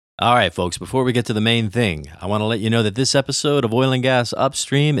All right, folks, before we get to the main thing, I want to let you know that this episode of Oil and Gas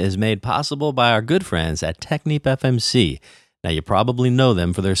Upstream is made possible by our good friends at TechnipFMC. Now, you probably know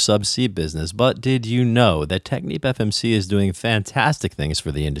them for their subsea business, but did you know that TechnipFMC is doing fantastic things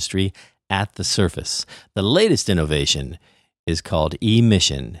for the industry at the surface? The latest innovation is called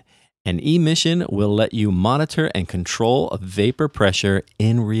emission. An emission will let you monitor and control vapor pressure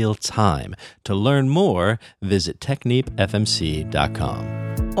in real time. To learn more, visit TechnipFMC.com.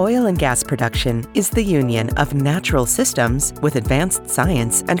 Oil and gas production is the union of natural systems with advanced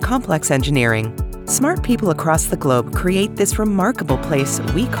science and complex engineering. Smart people across the globe create this remarkable place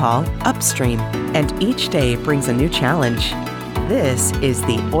we call upstream, and each day brings a new challenge. This is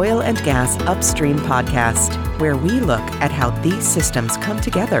the Oil and Gas Upstream podcast, where we look at how these systems come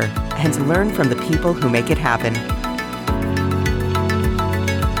together and learn from the people who make it happen.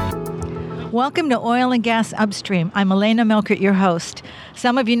 Welcome to Oil and Gas Upstream. I'm Elena Melkert, your host.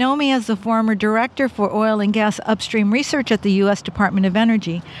 Some of you know me as the former director for oil and gas upstream research at the U.S. Department of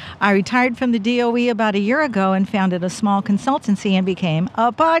Energy. I retired from the DOE about a year ago and founded a small consultancy and became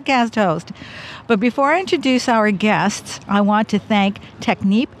a podcast host. But before I introduce our guests, I want to thank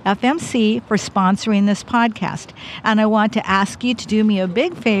TechnipFMC for sponsoring this podcast. And I want to ask you to do me a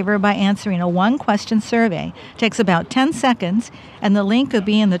big favor by answering a one-question survey. It takes about 10 seconds, and the link will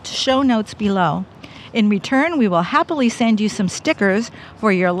be in the show notes below. In return, we will happily send you some stickers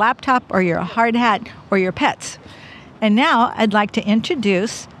for your laptop or your hard hat or your pets. And now I'd like to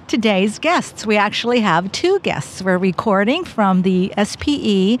introduce today's guests. We actually have two guests. We're recording from the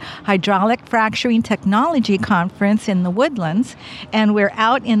SPE Hydraulic Fracturing Technology Conference in the Woodlands, and we're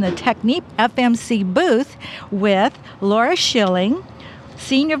out in the TechnipFMC booth with Laura Schilling,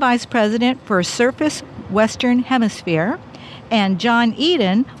 Senior Vice President for Surface Western Hemisphere, and John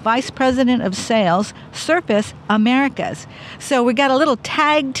Eden, Vice President of Sales, Surface Americas. So we got a little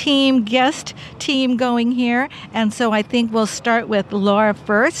tag team, guest team going here, and so I think we'll start with Laura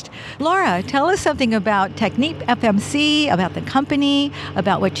first. Laura, tell us something about TechnipFMC, about the company,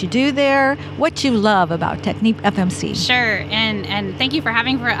 about what you do there, what you love about TechnipFMC. Sure, and thank you for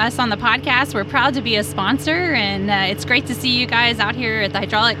having us on the podcast. We're proud to be a sponsor, and it's great to see you guys out here at the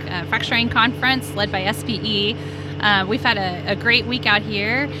Hydraulic Fracturing Conference led by SPE. We've had a great week out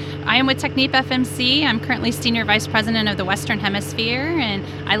here. I am with TechnipFMC. I'm currently Senior Vice President of the Western Hemisphere, and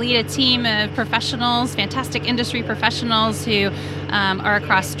I lead a team of professionals, fantastic industry professionals who are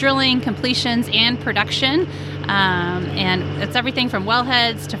across drilling, completions, and production. And it's everything from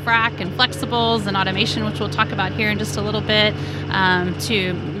wellheads to frac and flexibles and automation, which we'll talk about here in just a little bit,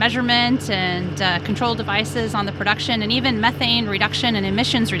 to measurement and control devices on the production, and even methane reduction and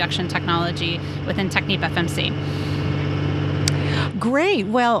emissions reduction technology within TechnipFMC. Great.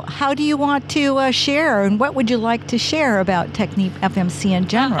 Well, how do you want to share, and what would you like to share about TechnipFMC in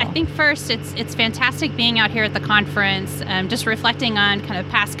general? I think first, it's fantastic being out here at the conference, just reflecting on kind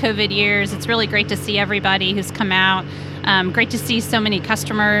of past COVID years. It's really great to see everybody who's come out. Great to see so many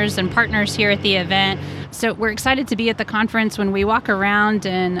customers and partners here at the event. So we're excited to be at the conference. When we walk around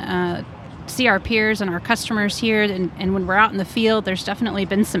and see our peers and our customers here, and when we're out in the field, there's definitely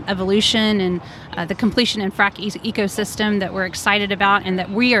been some evolution in the completion and frac ecosystem that we're excited about and that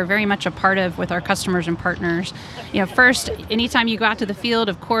we are very much a part of with our customers and partners. First, anytime you go out to the field,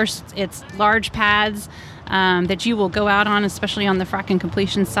 of course, it's large pads that you will go out on, especially on the frac and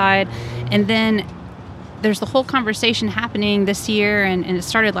completion side. And then there's the whole conversation happening this year, and it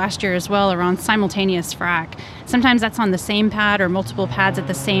started last year as well, around simultaneous frac. Sometimes that's on the same pad or multiple pads at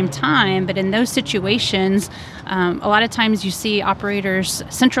the same time, but in those situations, a lot of times you see operators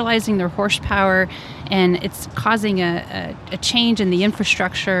centralizing their horsepower, and it's causing a change in the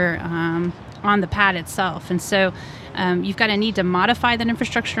infrastructure on the pad itself. And so you've got to need to modify that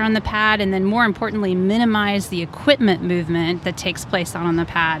infrastructure on the pad, and then more importantly, minimize the equipment movement that takes place out on the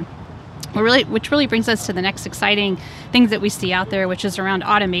pad. Which really brings us to the next exciting things that we see out there, which is around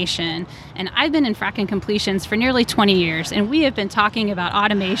automation. And I've been in frac and completions for nearly 20 years, and we have been talking about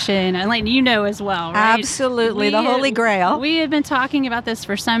automation, and you know as well, right? Absolutely, the Holy Grail. We have been talking about this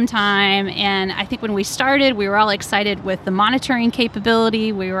for some time, and I think when we started, we were all excited with the monitoring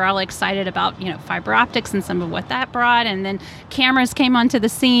capability. We were all excited about fiber optics and some of what that brought, and then cameras came onto the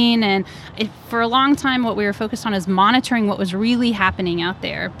scene, and for a long time, what we were focused on is monitoring what was really happening out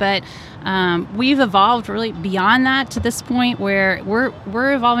there. But we've evolved really beyond that to this point where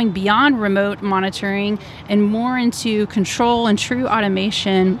we're evolving beyond remote monitoring and more into control and true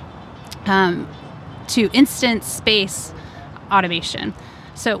automation to instant space automation.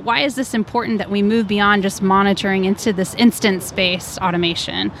 So why is this important that we move beyond just monitoring into this instant space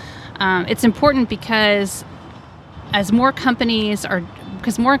automation? It's important because as more companies are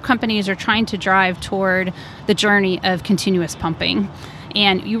because more companies are trying to drive toward the journey of continuous pumping.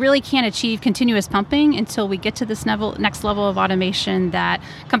 And you really can't achieve continuous pumping until we get to this next level of automation that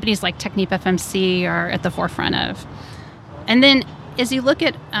companies like TechnipFMC are at the forefront of. And then as you look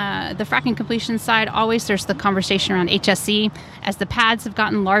at the fracking completion side, always there's the conversation around HSE. As the pads have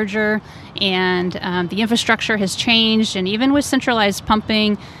gotten larger and the infrastructure has changed, and even with centralized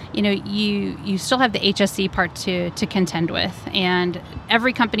pumping, you still have the HSE part to contend with. And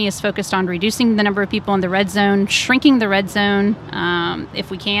every company is focused on reducing the number of people in the red zone, shrinking the red zone if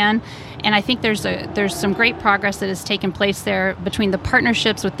we can. And I think there's some great progress that has taken place there between the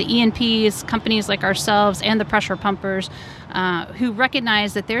partnerships with the E&Ps, companies like ourselves, and the pressure pumpers, who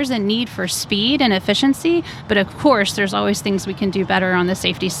recognize that there's a need for speed and efficiency, but of course there's always things we can do better on the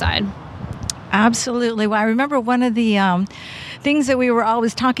safety side. Absolutely. Well, I remember one of the things that we were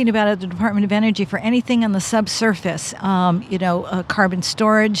always talking about at the Department of Energy for anything on the subsurface, carbon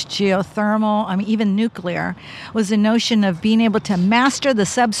storage, geothermal, even nuclear, was the notion of being able to master the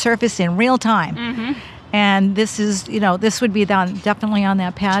subsurface in real time. Mm-hmm. And this is, this would be definitely on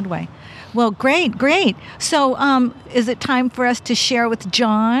that pathway. Well, great. So is it time for us to share with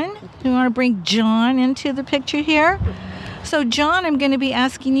John? Do you want to bring John into the picture here? So, John, I'm going to be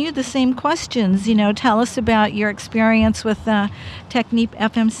asking you the same questions. Tell us about your experience with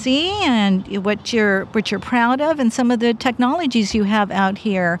TechnipFMC and what you're proud of, and some of the technologies you have out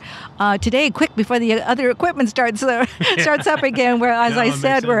here today. Quick, before the other equipment starts up again. Where, as I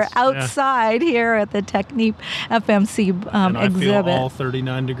said, we're outside here at the TechnipFMC and I exhibit. feel all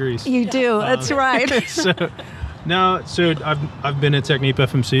 39 degrees. You do. That's right. So I've been at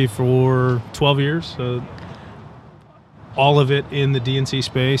TechnipFMC for 12 years. So all of it in the D&C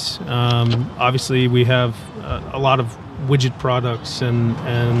space. Obviously, we have a lot of widget products, and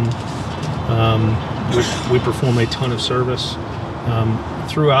we perform a ton of service.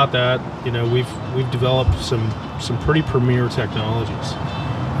 Throughout that, we've developed some pretty premier technologies.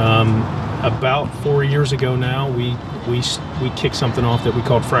 About 4 years ago now, we kicked something off that we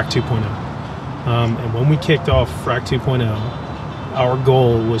called Frac 2.0. And when we kicked off Frac 2.0, our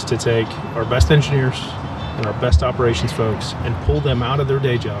goal was to take our best engineers and our best operations folks and pull them out of their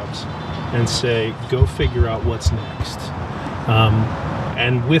day jobs and say, go figure out what's next.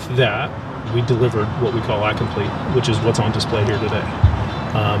 And with that, we delivered what we call iComplete, which is what's on display here today.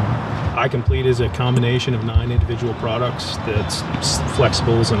 iComplete is a combination of 9 individual products that's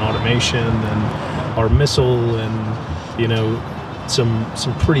flexibles and automation and our missile and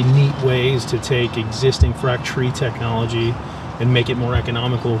some pretty neat ways to take existing frac tree technology and make it more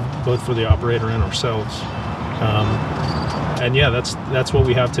economical both for the operator and ourselves. That's what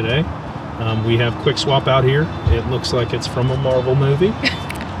we have today. We have Quick Swap out here. It looks like it's from a Marvel movie,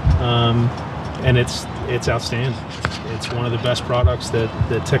 and it's outstanding. It's one of the best products that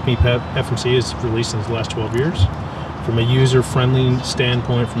TechnipFMC has released in the last 12 years. From a user-friendly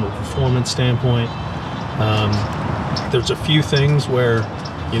standpoint, from a performance standpoint, there's a few things where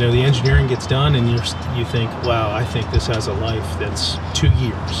the engineering gets done and you think, wow, I think this has a life that's 2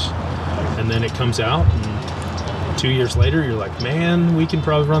 years, and then it comes out and 2 years later you're like, man, we can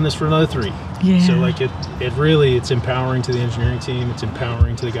probably run this for another 3. Yeah. So it's empowering to the engineering team, it's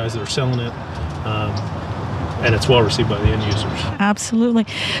empowering to the guys that are selling it, and it's well received by the end users. Absolutely.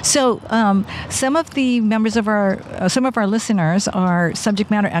 So some of the members of some of our listeners are subject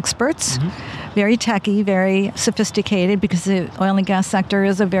matter experts. Mm-hmm. Very techy, very sophisticated, because the oil and gas sector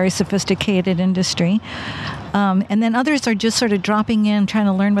is a very sophisticated industry. And then others are just sort of dropping in, trying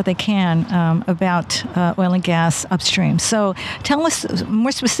to learn what they can about oil and gas upstream. So tell us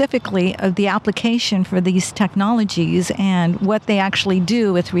more specifically of the application for these technologies and what they actually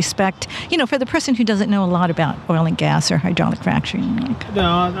do with respect, for the person who doesn't know a lot about oil and gas or hydraulic fracturing. No,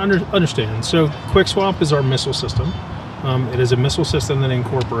 I understand. So Quick Swap is our missile system. It is a missile system that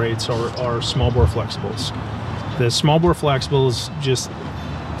incorporates our small bore flexibles. The small bore flexibles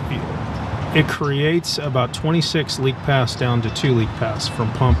it creates about 26 leak paths down to 2 leak paths from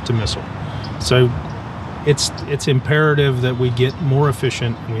pump to missile. So it's imperative that we get more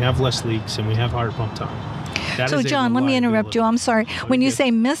efficient, and we have less leaks, and we have higher pump time. So John, let me interrupt you. I'm sorry. When you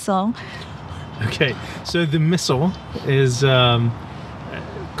say missile. Okay, so the missile is,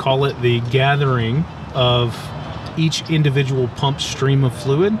 call it the gathering of each individual pump stream of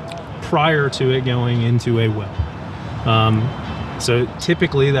fluid prior to it going into a well. So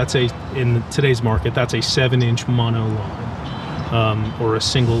typically in today's market, that's a 7-inch mono line or a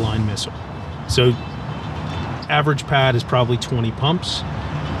single line missile. So average pad is probably 20 pumps.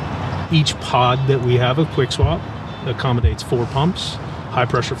 Each pod that we have of Quick Swap accommodates 4 pumps, high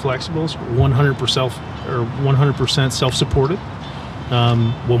pressure flexibles, 100% self-supported.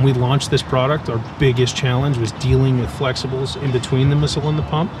 When we launched this product, our biggest challenge was dealing with flexibles in between the missile and the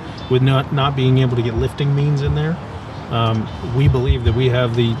pump, with not being able to get lifting means in there. We believe that we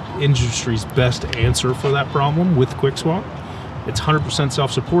have the industry's best answer for that problem with Quick Swap. It's 100%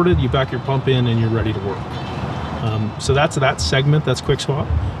 self-supported. You back your pump in and you're ready to work. So that's that segment, that's Quick Swap.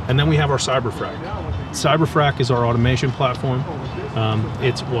 And then we have our CyberFrac. CyberFrac is our automation platform.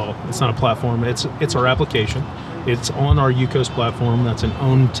 It's not a platform, it's our application. It's on our UCOAST platform. That's an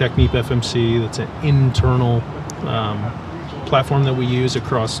owned TechnipFMC. That's an internal platform that we use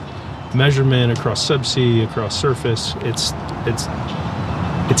across measurement, across subsea, across surface. It's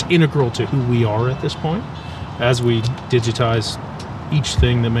integral to who we are at this point as we digitize each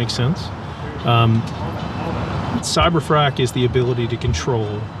thing that makes sense. CyberFrac is the ability to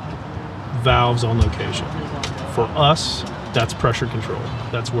control valves on location. For us, that's pressure control.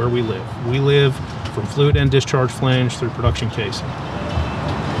 That's where we live. We live from fluid end discharge flange through production casing.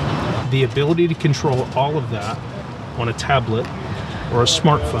 The ability to control all of that on a tablet or a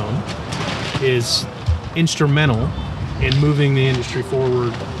smartphone is instrumental in moving the industry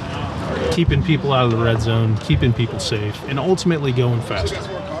forward, keeping people out of the red zone, keeping people safe, and ultimately going faster.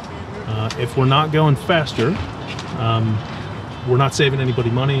 If we're not going faster, we're not saving anybody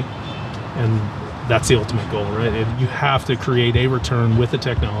money, and that's the ultimate goal, right? You have to create a return with the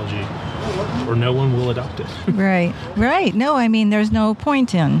technology, or no one will adopt it. Right. No, I mean, there's no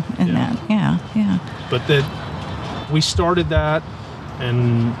point in that. Yeah. But we started that,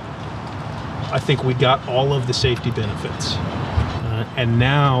 and I think we got all of the safety benefits. And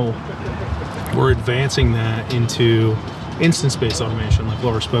now we're advancing that into instance-based automation, like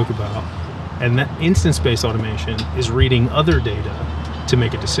Laura spoke about. And that instance-based automation is reading other data to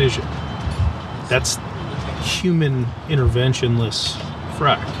make a decision. That's human interventionless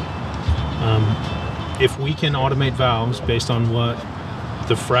frac. If we can automate valves based on what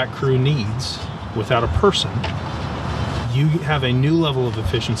the frac crew needs without a person, you have a new level of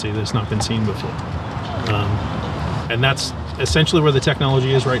efficiency that's not been seen before. And that's essentially where the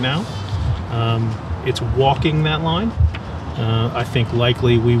technology is right now. It's walking that line. I think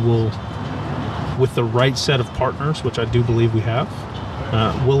likely we will, with the right set of partners, which I do believe we have,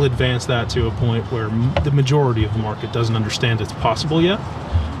 we'll advance that to a point where the majority of the market doesn't understand it's possible yet.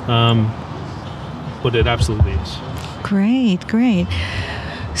 But it absolutely is. Great.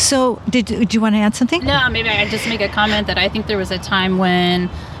 So, did you want to add something? No, maybe I'd just make a comment that I think there was a time when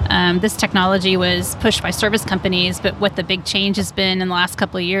this technology was pushed by service companies, but what the big change has been in the last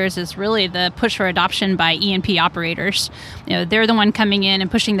couple of years is really the push for adoption by E&P operators. They're the one coming in and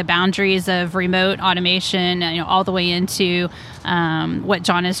pushing the boundaries of remote automation, all the way into what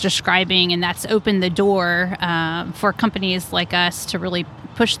John is describing, and that's opened the door for companies like us to really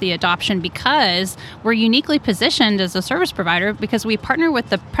push the adoption, because we're uniquely positioned as a service provider because we partner with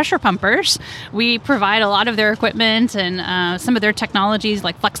the pressure pumpers. We provide a lot of their equipment and some of their technologies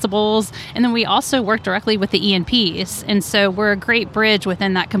like flexibles, and then we also work directly with the E&Ps. And so we're a great bridge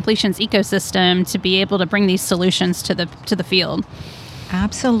within that completions ecosystem to be able to bring these solutions to the field.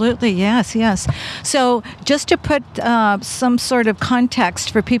 Absolutely, yes. So just to put some sort of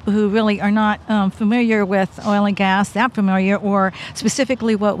context for people who really are not familiar with oil and gas, that familiar, or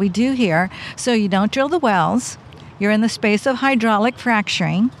specifically what we do here. So you don't drill the wells. You're in the space of hydraulic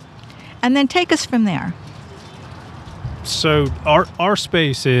fracturing. And then take us from there. So our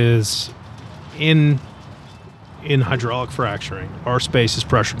space is in hydraulic fracturing. Our space is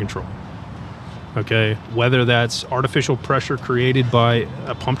pressure control. Okay, whether that's artificial pressure created by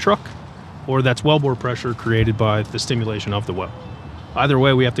a pump truck or that's wellbore pressure created by the stimulation of the well. Either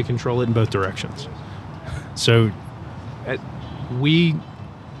way, we have to control it in both directions. So we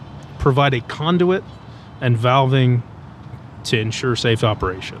provide a conduit and valving to ensure safe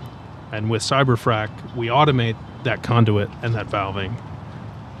operation. And with CyberFrac, we automate that conduit and that valving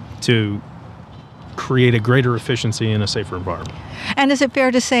to create a greater efficiency in a safer environment. And is it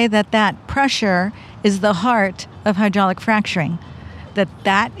fair to say that pressure is the heart of hydraulic fracturing?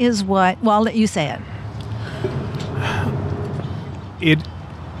 That is what, well, I'll let you say it.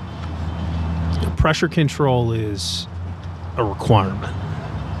 Pressure control is a requirement.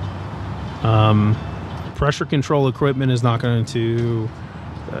 Pressure control equipment is not going to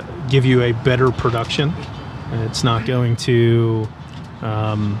give you a better production. It's not going to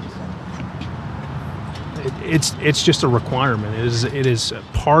It's just a requirement. It is a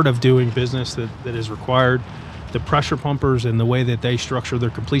part of doing business that is required. The pressure pumpers and the way that they structure their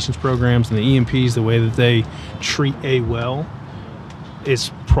completions programs, and the E&Ps, the way that they treat a well,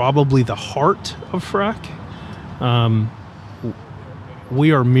 is probably the heart of frac.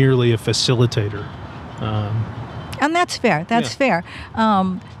 We are merely a facilitator. And that's fair. That's fair.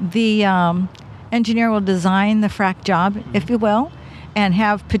 The engineer will design the frac job, if you will, and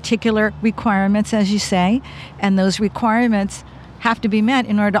have particular requirements, as you say, and those requirements have to be met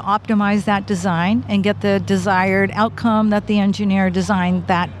in order to optimize that design and get the desired outcome that the engineer designed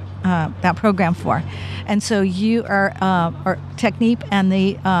that program for. And so you are Technip and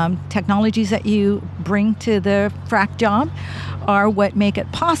the technologies that you bring to the frac job are what make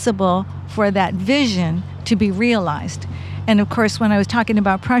it possible for that vision to be realized. And of course, when I was talking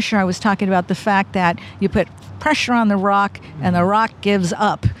about pressure, I was talking about the fact that you put pressure on the rock and the rock gives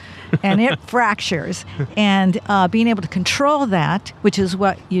up and it fractures. And being able to control that, which is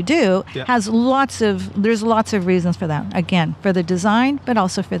what you do, there's lots of reasons for that. Again, for the design, but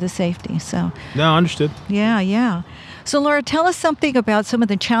also for the safety. So no, understood. Yeah. So Laura, tell us something about some of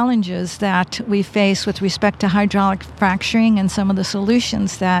the challenges that we face with respect to hydraulic fracturing and some of the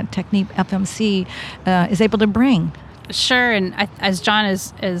solutions that TechnipFMC is able to bring. Sure, and as John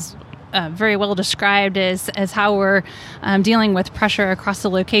is very well described as how we're dealing with pressure across the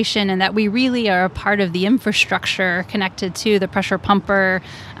location, and that we really are a part of the infrastructure connected to the pressure pumper,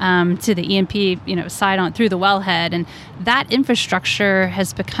 to the E&P side on through the wellhead, and that infrastructure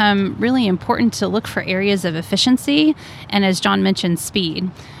has become really important to look for areas of efficiency, and as John mentioned,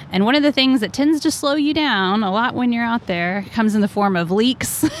 speed. And one of the things that tends to slow you down a lot when you're out there comes in the form of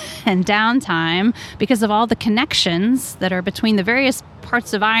leaks and downtime because of all the connections that are between the various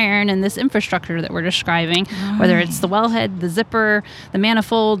parts of iron and this infrastructure that we're describing, whether it's the wellhead, the zipper, the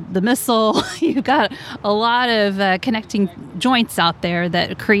manifold, the missile. You've got a lot of connecting joints out there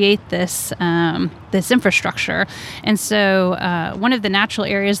that create this infrastructure. And so one of the natural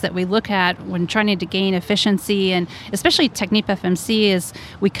areas that we look at when trying to gain efficiency, and especially TechnipFMC, is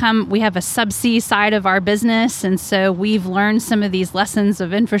we have a subsea side of our business, and so we've learned some of these lessons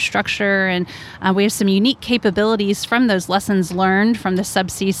of infrastructure, and we have some unique capabilities from those lessons learned from the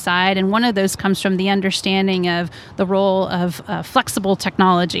subsea side, and one of those comes from the understanding of the role of flexible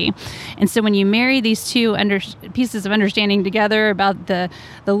technology. And so when you marry these two pieces of understanding together about the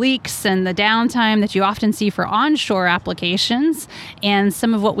leaks and the downtime that you often see for onshore applications, and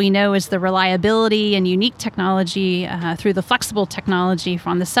some of what we know is the reliability and unique technology through the flexible technology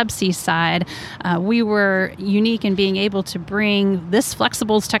from the subsea side, we were unique in being able to bring this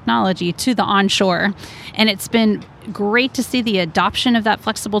flexibles technology to the onshore. And it's been great to see the adoption of that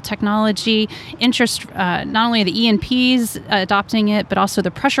flexible technology, interest, not only the E&Ps adopting it, but also the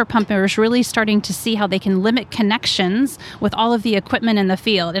pressure pumpers really starting to see how they can limit connections with all of the equipment in the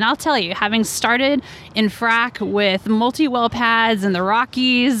field. And I'll tell you, having started in frac with multi-well pads and the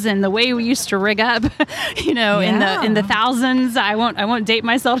Rockies and the way we used to rig up, in the thousands, I won't date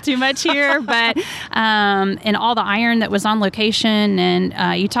myself too much here, but and all the iron that was on location,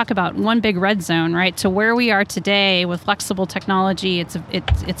 and you talk about one big red zone, right? To where we are today with flexible technology,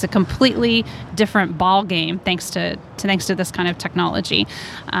 it's a completely different ball game thanks to this kind of technology,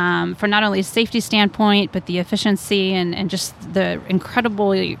 for not only a safety standpoint, but the efficiency and just the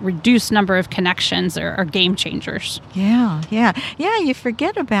incredibly reduced number of connections are game changers. Yeah. You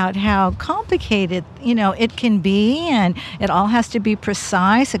forget about how complicated it can be, and it all has to be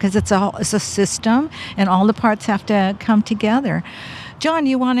precise because it's a system, and all the parts have to come together. John,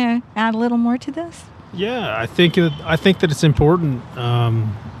 you want to add a little more to this? Yeah, I think that it's important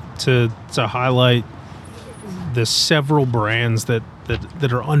to highlight the several brands that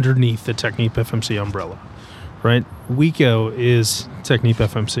are underneath the TechnipFMC umbrella, right? WECO is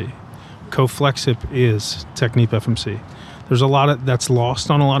TechnipFMC. CoFlexip is TechnipFMC. There's a lot that's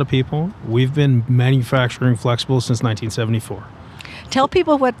lost on a lot of people. We've been manufacturing flexibles since 1974. Tell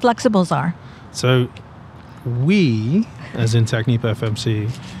people what flexibles are. So we, as in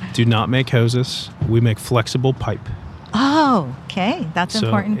TechnipFMC, do not make hoses. We make flexible pipe. Oh, okay. That's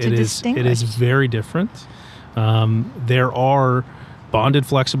important to distinguish. It is very different. There are bonded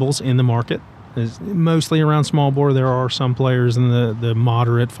flexibles in the market, mostly around small bore. There are some players in the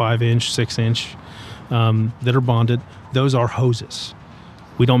moderate 5-inch, 6-inch that are bonded. Those are hoses.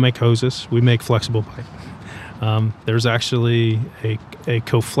 We don't make hoses. We make flexible pipe. There's actually a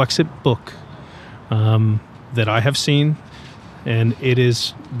CoFlexip book that I have seen, and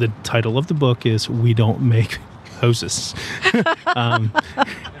the title of the book is "We Don't Make Hoses."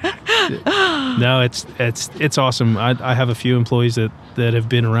 No, it's awesome. I have a few employees that have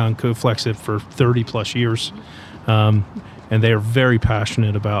been around CoFlexip for 30 plus years, and they are very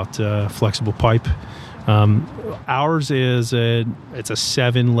passionate about flexible pipe. Ours is it's a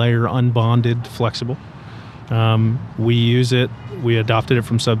 7-layer unbonded flexible. We use it. We adopted it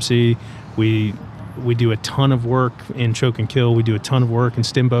from Subsea. We do a ton of work in choke and kill. We do a ton of work in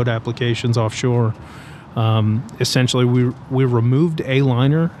stem boat applications offshore. Essentially, we removed a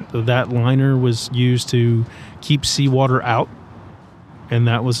liner. That liner was used to keep seawater out, and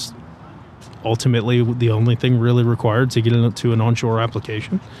that was ultimately the only thing really required to get into an onshore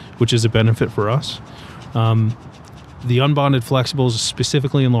application, which is a benefit for us. The unbonded flexibles,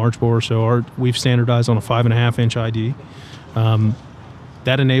 specifically in large bore, so we've standardized on a 5.5-inch ID.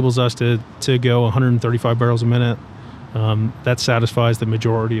 That enables us to go 135 barrels a minute. That satisfies the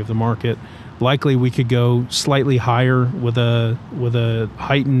majority of the market. Likely, we could go slightly higher with a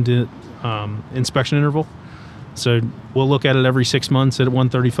heightened inspection interval. So we'll look at it every 6 months at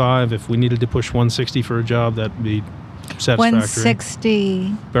 135. If we needed to push 160 for a job, that'd be satisfactory.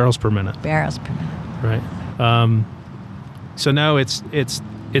 160 barrels per minute. Barrels per minute. Right. So no, it's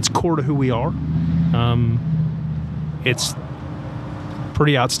core to who we are. It's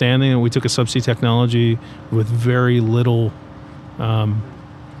pretty outstanding, and we took a subsea technology with very little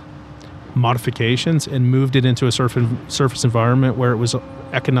modifications and moved it into a surface environment where it was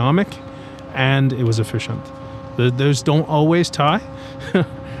economic and it was efficient. Those don't always tie,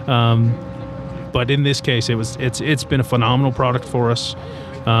 but in this case, it's been a phenomenal product for us.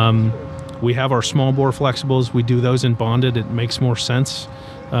 We have our small bore flexibles. We do those in bonded. It makes more sense.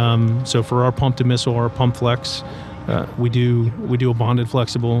 So for our pump to missile, our pump flex, we do a bonded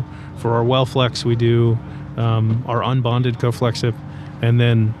flexible. For our well flex, we do our unbonded co-flexip, and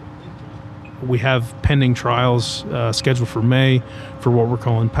then we have pending trials scheduled for May for what we're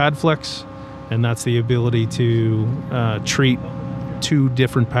calling pad flex, and that's the ability to treat two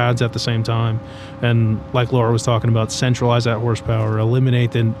different pads at the same time, and like Laura was talking about, centralize that horsepower,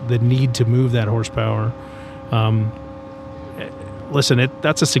 eliminate the need to move that horsepower. Listen,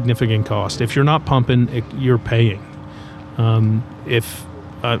 that's a significant cost. If you're not pumping, you're paying. If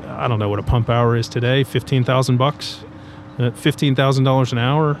I don't know what a pump hour is today, $15,000, $15,000 an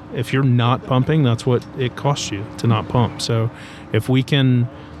hour. If you're not pumping, that's what it costs you to not pump. So if we can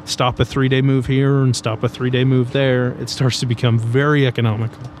stop a 3-day move here and stop a 3-day move there, it starts to become very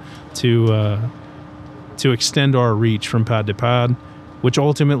economical to extend our reach from pad to pad, which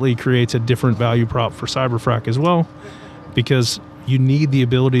ultimately creates a different value prop for cyberfrac as well, because you need the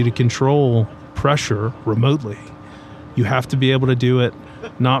ability to control pressure remotely. You have to be able to do it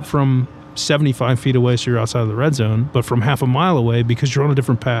not from 75 feet away so you're outside of the red zone, but from half a mile away because you're on a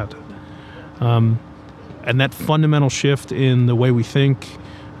different pad. And that fundamental shift in the way we think,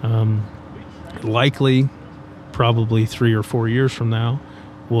 likely, probably 3 or 4 years from now,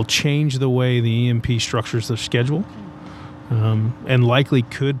 will change the way the EMP structures their schedule, and likely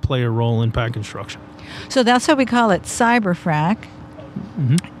could play a role in pad construction. So that's why we call it cyberfrac,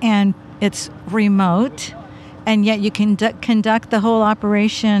 and it's remote, and yet you can conduct the whole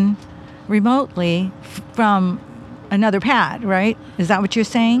operation remotely from another pad, right? Is that what you're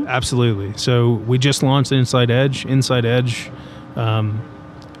saying? Absolutely. So we just launched Inside Edge. Inside Edge,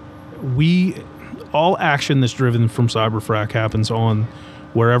 all action that's driven from cyberfrac happens on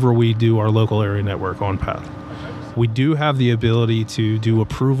wherever we do our local area network on pad. We do have the ability to do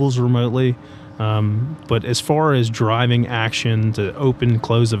approvals remotely, but as far as driving action to open,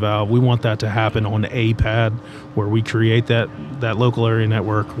 close a valve, we want that to happen on a pad where we create that local area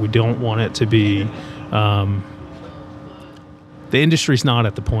network. We don't want it to be... the industry's not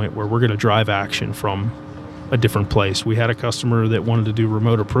at the point where we're going to drive action from a different place. We had a customer that wanted to do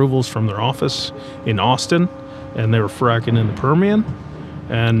remote approvals from their office in Austin, and they were fracking in the Permian,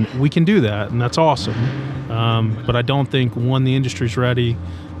 and we can do that, and that's awesome. But I don't think, the industry's ready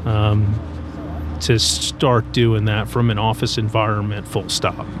to start doing that from an office environment, full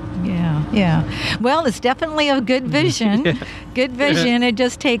stop. Yeah. Well, it's definitely a good vision. Good vision. It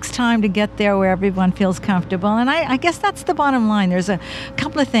just takes time to get there where everyone feels comfortable. And I guess that's the bottom line. There's a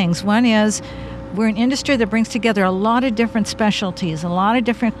couple of things. One is we're an industry that brings together a lot of different specialties, a lot of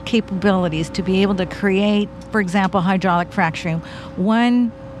different capabilities to be able to create, for example, hydraulic fracturing.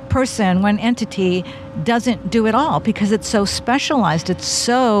 One person, one entity doesn't do it all because it's so specialized. It's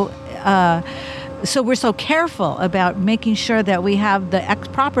so we're so careful about making sure that we have the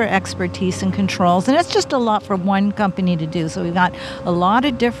proper expertise and controls, and it's just a lot for one company to do. So we've got a lot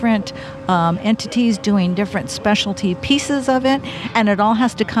of different entities doing different specialty pieces of it, and it all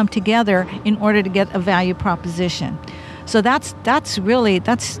has to come together in order to get a value proposition. So that's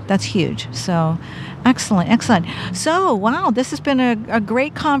huge. So excellent. So wow, this has been a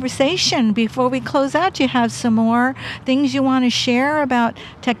great conversation. Before we close out, you have some more things you want to share about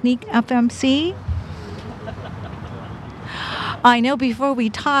TechnipFMC? I know before we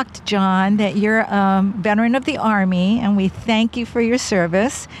talked, John, that you're a veteran of the Army, and we thank you for your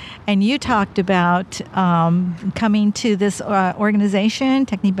service. And you talked about coming to this organization,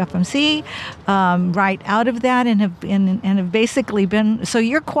 TechnipFMC, right out of that, and have basically been. So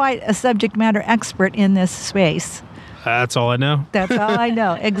you're quite a subject matter expert in this space. That's all I know. That's all I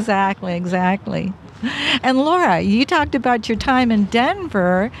know. Exactly. And Laura, you talked about your time in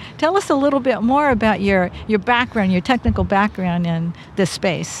Denver. Tell us a little bit more about your background, your technical background in this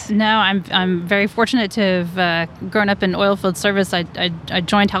space. No, I'm very fortunate to have grown up in oilfield service. I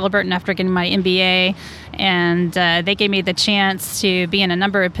joined Halliburton after getting my MBA, and they gave me the chance to be in a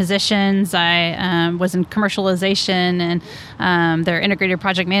number of positions. I was in commercialization and their integrated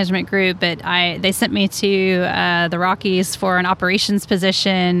project management group, but they sent me to the Rockies for an operations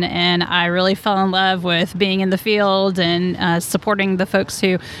position, and I really fell in love with being in the field and supporting the folks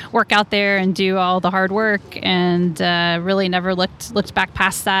who work out there and do all the hard work, and really never looked back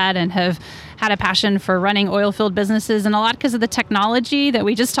past that, and have had a passion for running oil field businesses, and a lot because of the technology that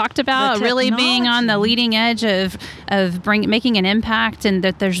we just talked about, really being on the leading edge of making an impact, and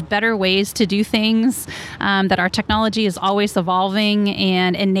that there's better ways to do things, that our technology is always evolving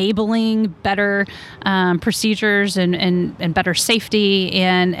and enabling better procedures and better safety,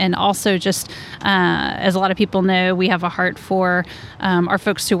 and also just as a lot of people know, we have a heart for our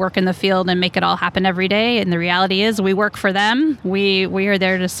folks who work in the field and make it all happen every day. And the reality is we work for them. We are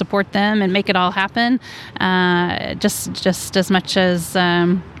there to support them and make it all happen, just as much as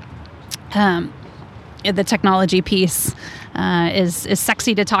the technology piece is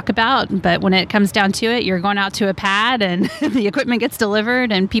sexy to talk about, but when it comes down to it, you're going out to a pad and the equipment gets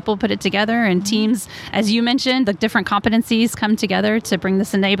delivered and people put it together, and teams, as you mentioned, the different competencies come together to bring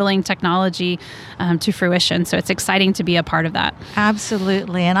this enabling technology to fruition. So it's exciting to be a part of that.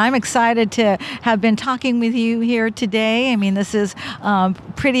 Absolutely. And I'm excited to have been talking with you here today. I mean, this is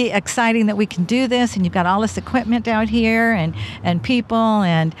pretty exciting that we can do this, and you've got all this equipment out here and people.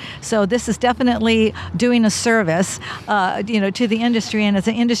 And so this is definitely doing a service to the industry, and it's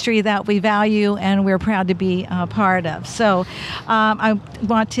an industry that we value and we're proud to be a part of. So I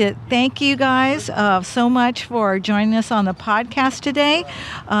want to thank you guys so much for joining us on the podcast today.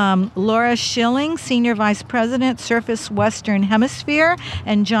 Laura Schilling, Senior Vice President, Surface Western Hemisphere,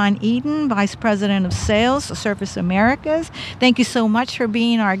 and John Eden, Vice President of Sales, Surface Americas. Thank you so much for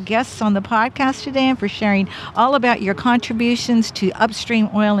being our guests on the podcast today and for sharing all about your contributions to upstream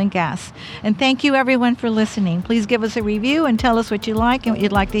oil and gas. And thank you everyone for listening. Please give us a review and tell us what you like and what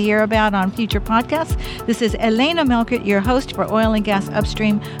you'd like to hear about on future podcasts. This is Elena Melkert, your host for Oil and Gas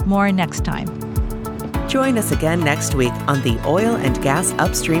Upstream. More next time. Join us again next week on the Oil and Gas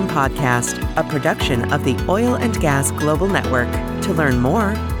Upstream podcast, a production of the Oil and Gas Global Network. To learn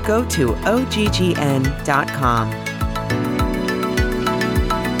more, go to oggn.com.